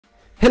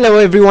Hello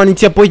everyone,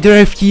 it's your boy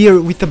Deref here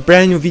with a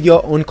brand new video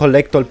on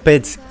collectible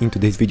pets. In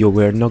today's video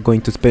we're not going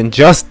to spend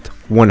just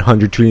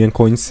 100 trillion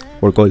coins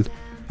or gold.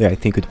 Yeah, I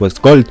think it was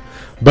gold,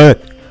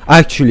 but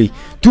actually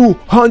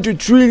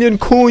 200 trillion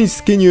coins.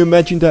 Can you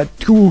imagine that?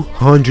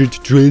 200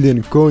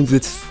 trillion coins.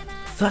 It's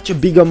such a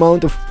big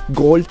amount of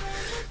gold,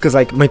 because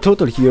like my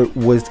total here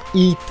was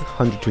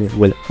 800 trillion,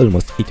 well,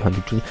 almost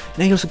 800 trillion,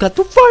 and I also got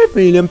to 5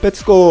 million pet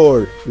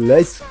score.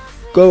 Let's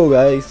go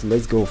guys,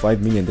 let's go.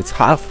 5 million, that's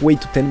halfway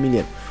to 10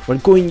 million.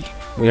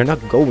 We are not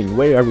going.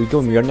 Where are we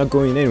going? We are not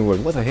going anywhere.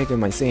 What the heck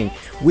am I saying?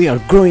 We are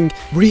growing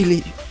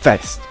really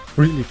fast.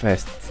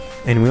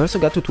 And we also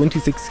got to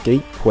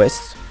 26k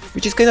quests,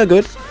 which is kind of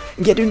good.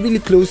 Getting really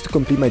close to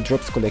complete my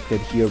drops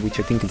collected here, which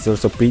I think is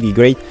also pretty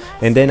great.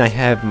 And then I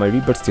have my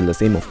rebirth, still the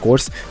same of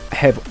course. I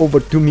have over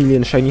 2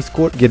 million shiny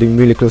score, getting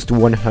really close to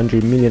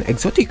 100 million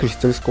exotic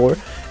crystal score.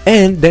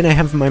 And then I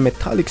have my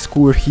metallic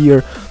score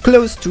here,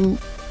 close to,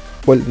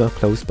 well, not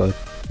close, but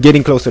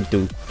getting closer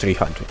to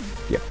 300.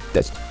 Yeah,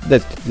 that's the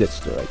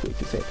right way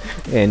to say it.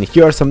 And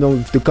here are some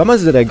of the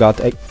commas that I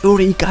got. I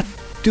already got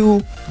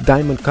 2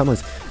 diamond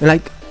commas, and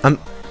like I'm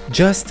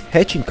just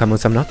hatching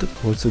commas, I'm not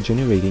also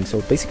generating. So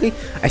basically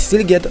I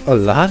still get a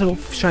lot of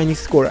shiny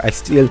score, I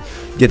still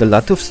get a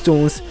lot of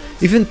stones,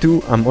 even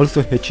though I'm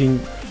also hatching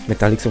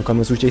metallics and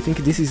commas, which I think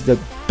this is the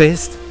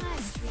best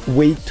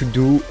way to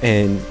do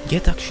and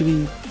get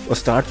actually a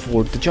start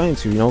for the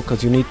giants, you know,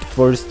 because you need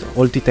first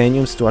all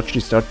titaniums to actually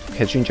start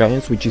hatching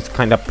giants, which is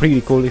kind of pretty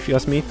cool if you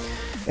ask me.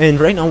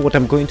 And right now what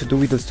I'm going to do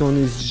with the stone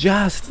is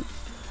just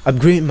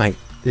upgrade my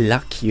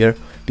luck here,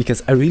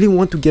 because I really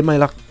want to get my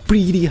luck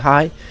pretty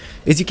high.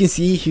 As you can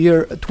see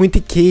here,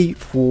 20k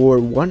for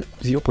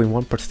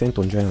 0.1%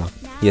 on giant luck.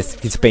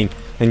 Yes, it's paying,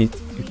 and you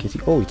can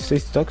see, oh, it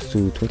says stocks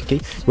to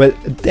 20k. Well,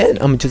 then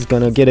I'm just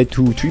gonna get it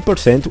to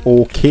 3%.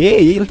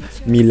 Okay,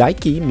 me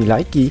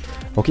likey.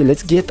 Okay,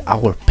 let's get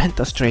our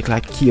penta strike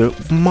like here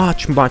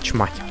much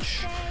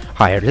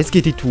higher. Let's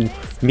get it to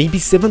maybe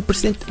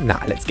 7%. Nah,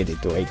 let's get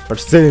it to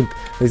 8%.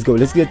 Let's go.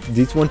 Let's get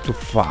this one to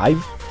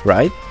 5,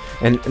 right?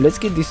 And let's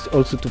get this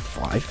also to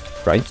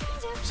 5, right?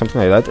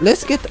 Something like that.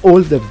 Let's get all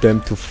of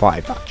them to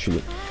 5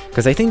 actually,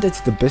 because I think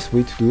that's the best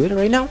way to do it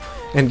right now.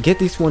 And get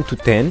this one to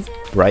 10,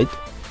 right?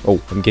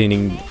 Oh, I'm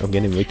getting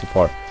way too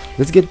far.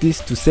 Let's get this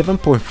to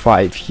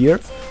 7.5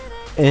 here,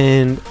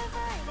 and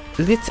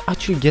let's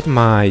actually get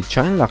my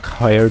giant luck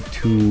higher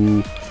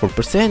to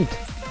 4%.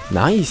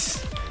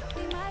 Nice.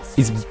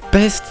 It's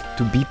best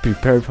to be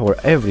prepared for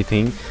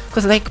everything,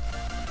 because like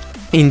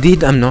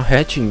indeed I'm not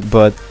hatching,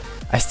 but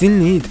I still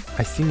need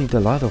a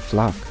lot of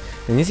luck.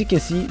 And as you can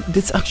see,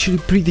 that's actually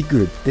pretty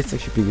good.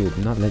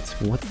 Not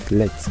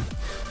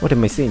what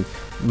am I saying?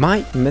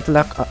 My metal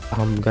luck,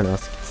 I'm gonna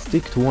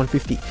stick to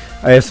 150.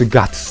 I also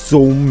got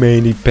so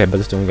many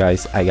pebblestone,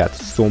 guys. I got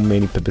so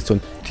many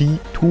pebblestone.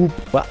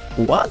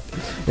 What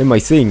am I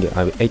saying?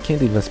 I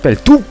can't even spell.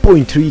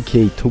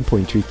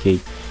 2.3k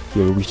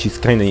here, which is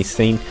kind of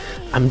insane.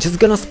 I'm just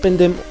gonna spend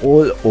them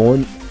all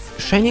on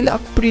shiny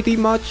luck, pretty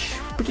much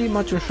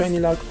on shiny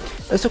luck.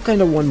 I also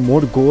kind of want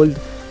more gold,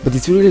 but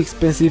it's really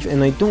expensive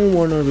and I don't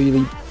want to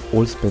really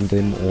all spend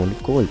them on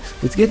gold.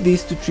 Let's get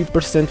this to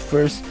 3%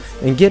 first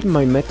and get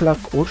my metal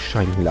luck or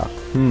shiny luck.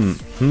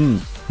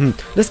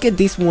 Let's get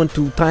this one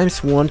to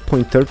times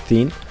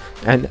 1.13,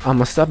 and I'm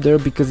gonna stop there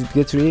because it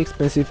gets really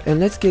expensive. And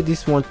let's get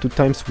this one to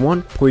times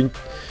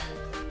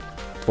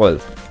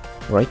 1.12,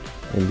 right?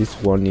 And this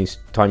one is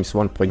times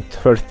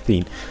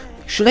 1.13.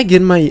 Should I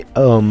get my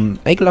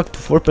egg luck to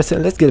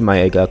 4%? Let's get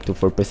my egg luck to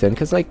 4%,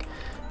 because like,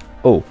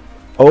 oh,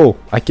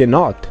 I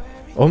cannot.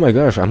 Oh my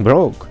gosh, I'm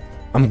broke.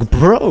 I'm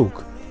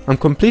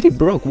completely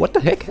broke. What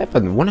the heck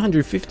happened?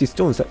 150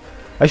 stones.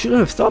 I should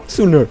have stopped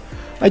sooner.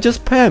 I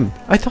just spammed.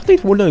 I thought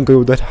it wouldn't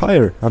go that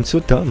higher. I'm so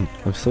dumb.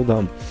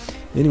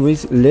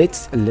 Anyways,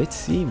 let's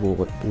see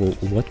what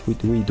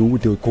we do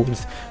with the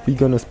coins. We're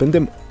gonna spend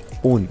them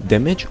on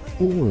damage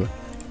or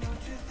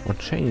on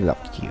shiny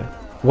luck here.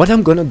 What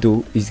I'm gonna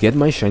do is get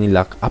my shiny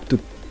luck up to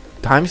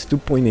times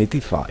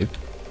 2.85,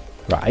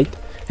 right?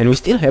 And we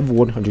still have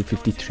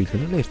 153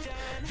 left.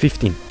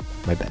 15,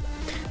 my bad.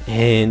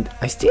 And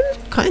I still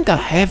kinda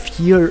have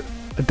here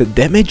the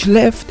damage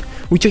left,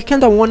 which I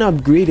kinda wanna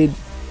upgrade it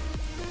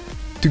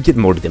to get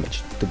more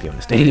damage, to be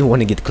honest. I really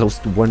wanna get close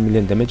to 1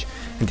 million damage,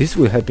 and this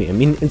will help me. I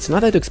mean, it's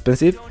not that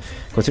expensive,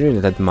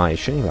 considering that my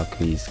shiny luck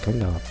is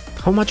kinda...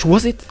 How much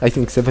was it? I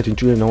think 17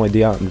 trillion, no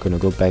idea. I'm gonna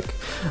go back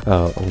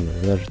on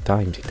another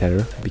time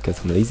later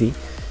because I'm lazy.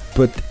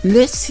 But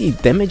let's see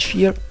damage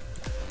here.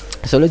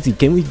 So let's see,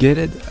 can we get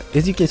it?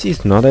 As you can see,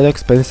 it's not that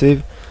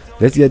expensive.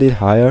 Let's get it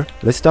higher.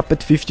 Let's stop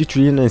at 50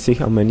 trillion and see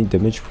how many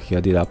damage we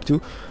got it up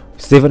to.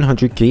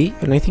 700k,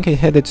 and I think I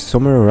had it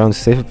somewhere around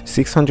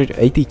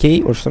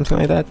 680k or something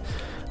like that.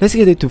 Let's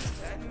get it to...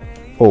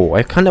 Oh,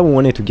 I kind of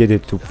wanted to get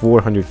it to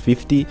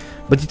 450,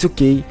 but it's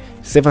okay.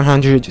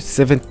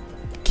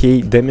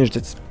 707k damage,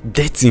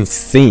 that's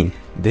insane.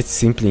 That's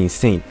simply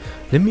insane.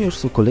 Let me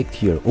also collect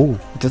here. Oh,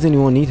 does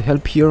anyone need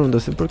help here on the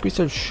super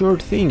crystal? Sure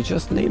thing,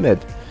 just name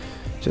it.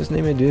 Just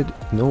name it, dude.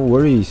 No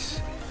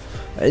worries.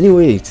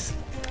 Anyways,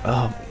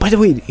 By the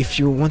way, if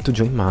you want to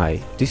join my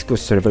Discord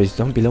server, it's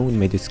down below in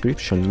my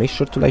description. Make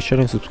sure to like, share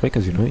and subscribe,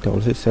 because you know it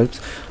always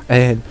helps.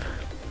 And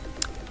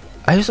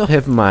I also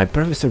have my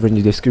private server in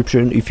the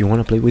description. If you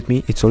want to play with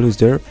me, it's always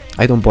there.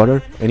 I don't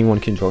bother, anyone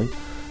can join.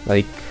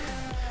 Like,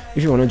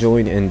 if you want to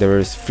join and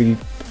there's free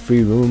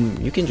room,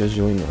 you can just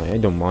join. I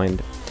don't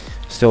mind.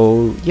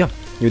 So yeah,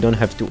 you don't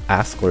have to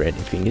ask or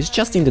anything, it's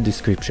just in the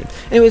description.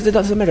 Anyways, that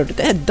doesn't matter.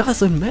 That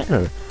doesn't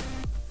matter.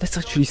 Let's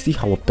actually see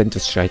how a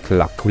PentaStrike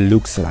luck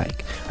looks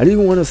like. I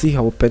really want to see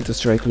how a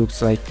PentaStrike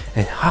looks like,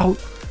 and how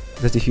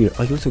does it here.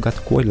 I also got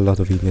quite a lot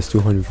of ingots,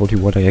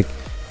 241.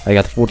 I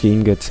got 40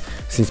 ingots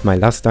since my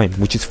last time,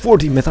 which is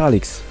 40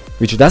 metallics,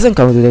 which doesn't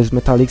count as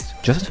metallics,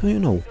 just so you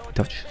know.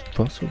 Just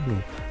so you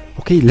know.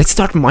 Okay, let's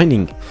start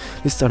mining.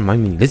 Let's do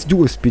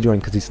a speedrun,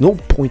 because there's no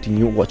point in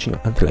you watching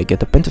until I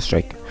get a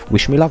PentaStrike.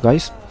 Wish me luck,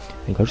 guys.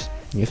 Hey girls,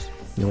 yes,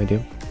 no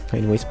idea.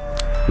 Anyways,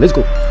 let's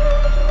go.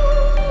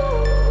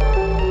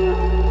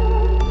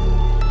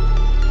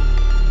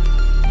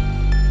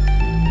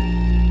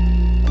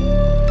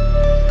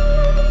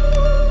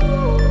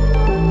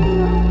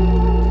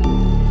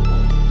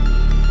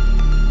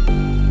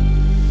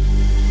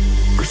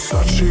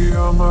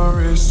 On my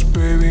wrist,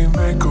 baby,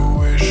 make a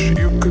wish.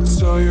 You could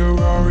sell your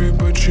Rari,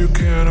 but you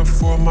can't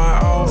afford my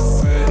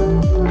outfit.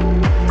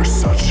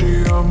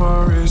 Versace on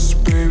my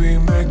wrist, baby,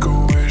 make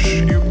a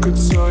wish. You could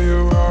sell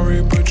your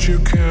Rari, but you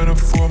can't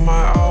afford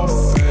my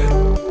outfit.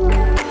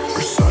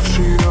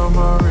 Versace on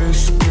my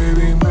wrist,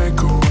 baby,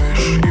 make a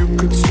wish. You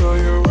could sell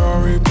your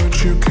Rari,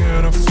 but you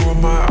can't afford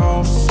my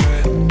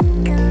outfit.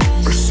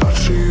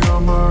 Versace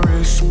on my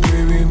wrist,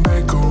 baby,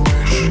 make a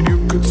wish. You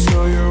could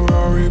sell your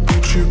Rari,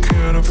 but you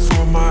can't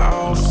afford my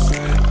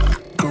outfit.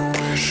 Go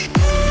wish.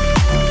 Go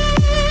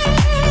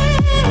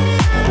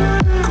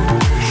wish. Go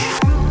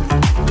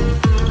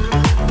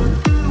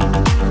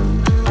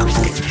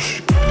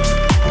wish.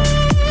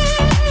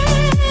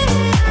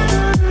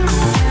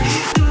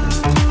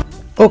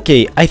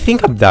 Okay, I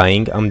think I'm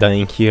dying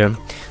here.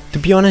 To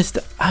be honest,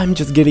 I'm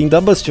just getting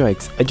double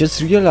strikes. I just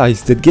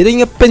realized that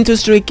getting a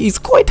PentaStrike is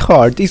quite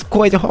hard.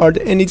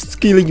 And it's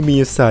killing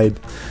me aside.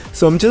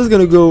 So I'm just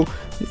gonna go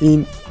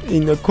in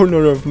a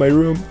corner of my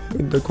room,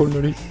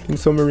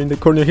 somewhere in the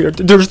corner here.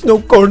 There's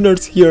no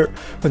corners here.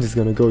 I'm just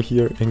gonna go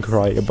here and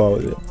cry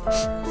about it.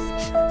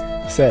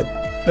 Sad.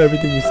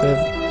 Everything is sad.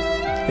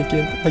 I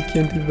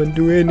can't even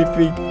do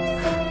anything.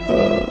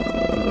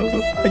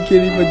 I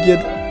can't even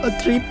get a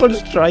triple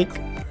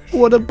strike.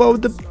 What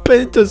about the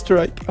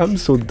PentaStrike? I'm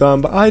so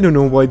dumb. I don't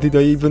know why did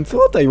I even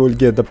thought I would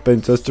get the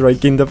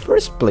PentaStrike in the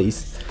first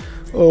place.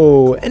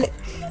 Oh, and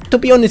to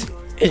be honest,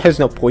 it has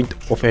no point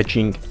of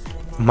hatching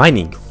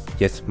mining.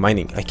 Yes,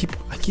 mining. I keep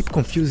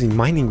confusing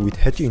mining with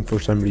hatching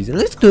for some reason.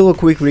 Let's do a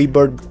quick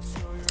rebirth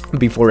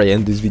before I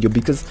end this video,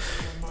 because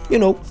you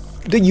know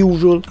the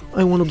usual.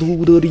 I want to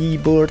do the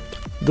rebirth.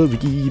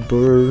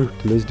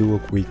 Let's do a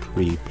quick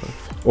rebirth.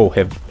 Oh,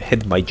 have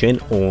had my gen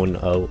on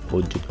a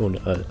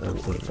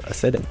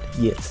second.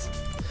 Yes.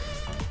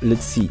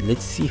 Let's see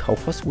how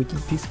fast we keep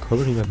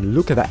discovering them.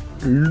 Look at that.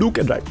 Look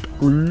at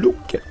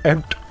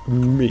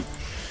me.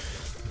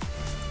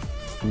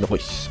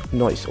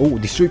 Nice. Oh,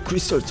 destroy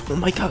crystals. Oh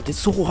my god, it's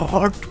so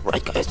hard,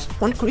 right guys?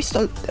 One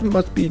crystal. That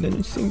must be an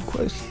insane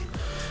quest.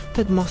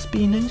 And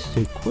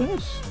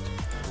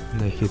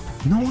I had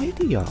no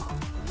idea.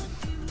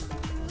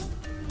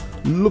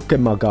 Look at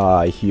my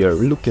guy here.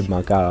 Look at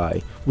my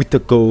guy with the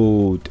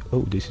gold.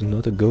 Oh, this is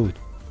not a gold.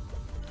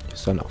 You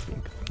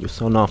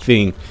saw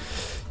nothing.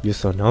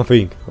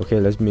 Okay,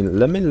 let me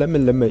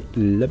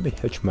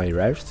hatch my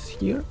rares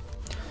here.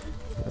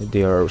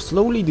 They are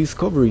slowly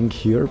discovering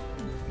here.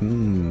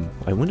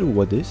 I wonder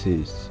what this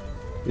is.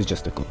 It's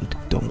just a gold.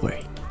 Don't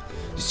worry.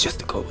 It's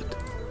just a gold.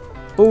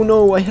 Oh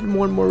no, I had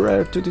one more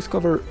rare to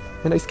discover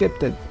and I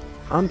skipped it.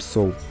 I'm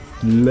so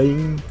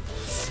lame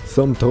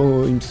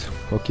sometimes.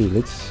 Okay,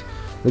 let's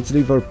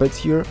leave our pets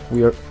here.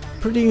 We are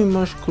pretty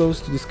much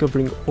close to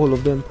discovering all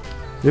of them.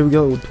 There we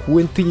go,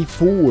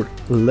 24.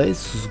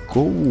 Let's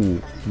go.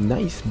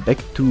 Nice. Back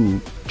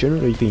to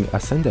generating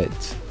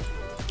ascendants.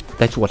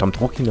 That's what I'm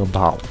talking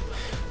about.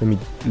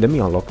 Let me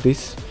unlock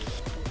this.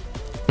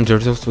 And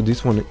there's also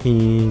this one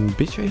in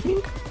bitch, I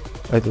think.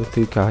 I don't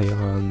think I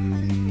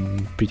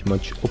pretty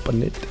much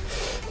open it.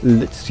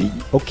 Let's see.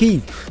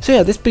 Okay, so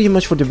yeah, that's pretty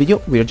much for the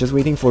video. We are just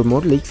waiting for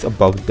more leaks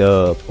about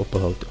or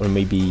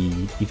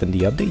maybe even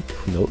the update,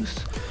 who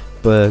knows.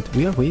 But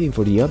we are waiting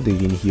for the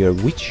update in here,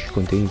 which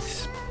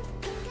contains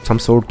some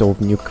sort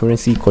of new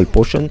currency called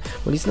potion.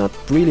 Well, it's not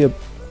really a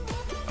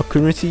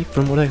currency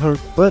from what I heard,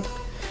 but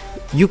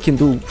you can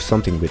do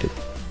something with it.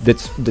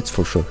 That's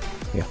for sure.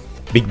 Yeah,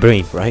 big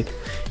brain, right?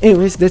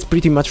 Anyways, that's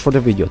pretty much for the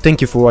video. Thank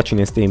you for watching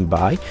and staying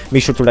by.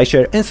 Make sure to like,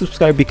 share and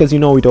subscribe, because you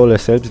know it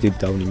always helps deep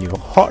down in your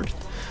heart.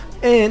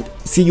 And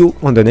see you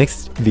on the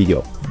next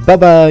video. Bye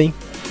bye.